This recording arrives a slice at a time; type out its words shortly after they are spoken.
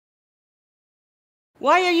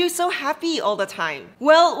Why are you so happy all the time?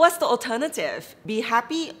 Well, what's the alternative? Be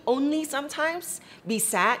happy only sometimes? Be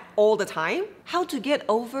sad all the time? How to get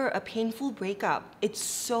over a painful breakup? It's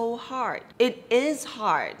so hard. It is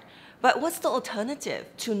hard. But what's the alternative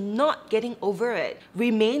to not getting over it?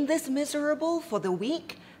 Remain this miserable for the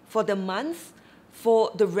week, for the month, for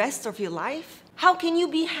the rest of your life? How can you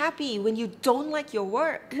be happy when you don't like your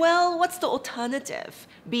work? Well, what's the alternative?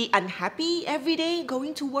 Be unhappy every day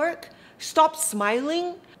going to work? Stop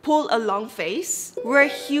smiling? Pull a long face? We're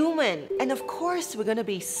human, and of course we're gonna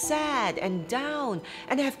be sad and down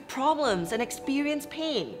and have problems and experience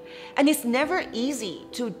pain. And it's never easy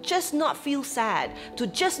to just not feel sad, to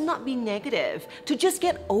just not be negative, to just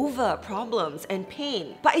get over problems and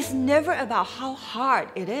pain. But it's never about how hard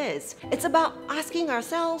it is. It's about asking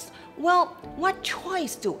ourselves, well, what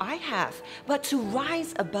choice do I have but to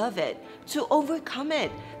rise above it, to overcome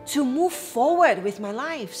it, to move forward with my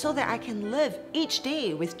life so that I can live each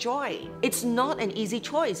day with joy. It's not an easy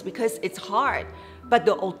choice because it's hard, but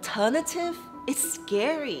the alternative is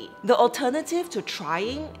scary. The alternative to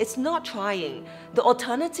trying is not trying. The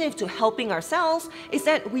alternative to helping ourselves is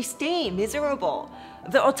that we stay miserable.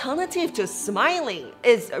 The alternative to smiling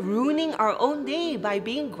is ruining our own day by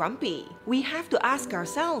being grumpy. We have to ask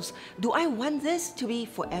ourselves, do I want this to be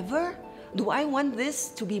forever? Do I want this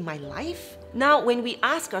to be my life? Now, when we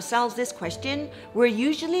ask ourselves this question, we're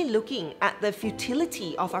usually looking at the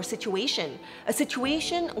futility of our situation, a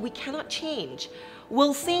situation we cannot change.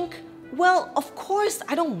 We'll think, well, of course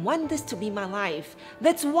I don't want this to be my life.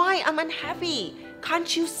 That's why I'm unhappy.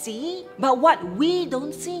 Can't you see? But what we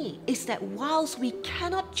don't see is that whilst we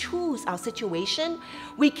cannot choose our situation,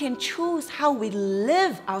 we can choose how we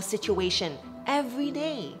live our situation every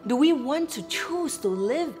day. Do we want to choose to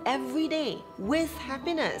live every day with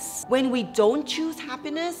happiness? When we don't choose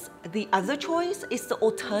happiness, the other choice is the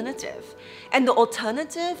alternative. And the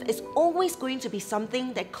alternative is always going to be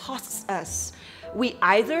something that costs us. We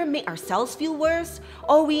either make ourselves feel worse,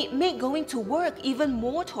 or we make going to work even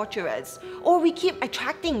more torturous, or we keep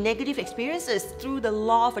attracting negative experiences through the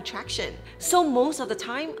law of attraction. So most of the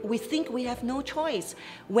time, we think we have no choice,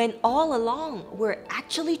 when all along, we're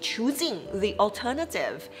actually choosing the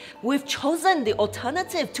alternative. We've chosen the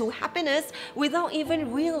alternative to happiness without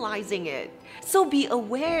even realizing it. So be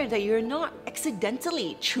aware that you're not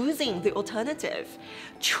accidentally choosing the alternative.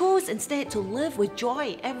 Choose instead to live with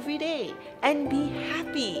joy every day and be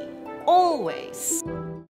happy always.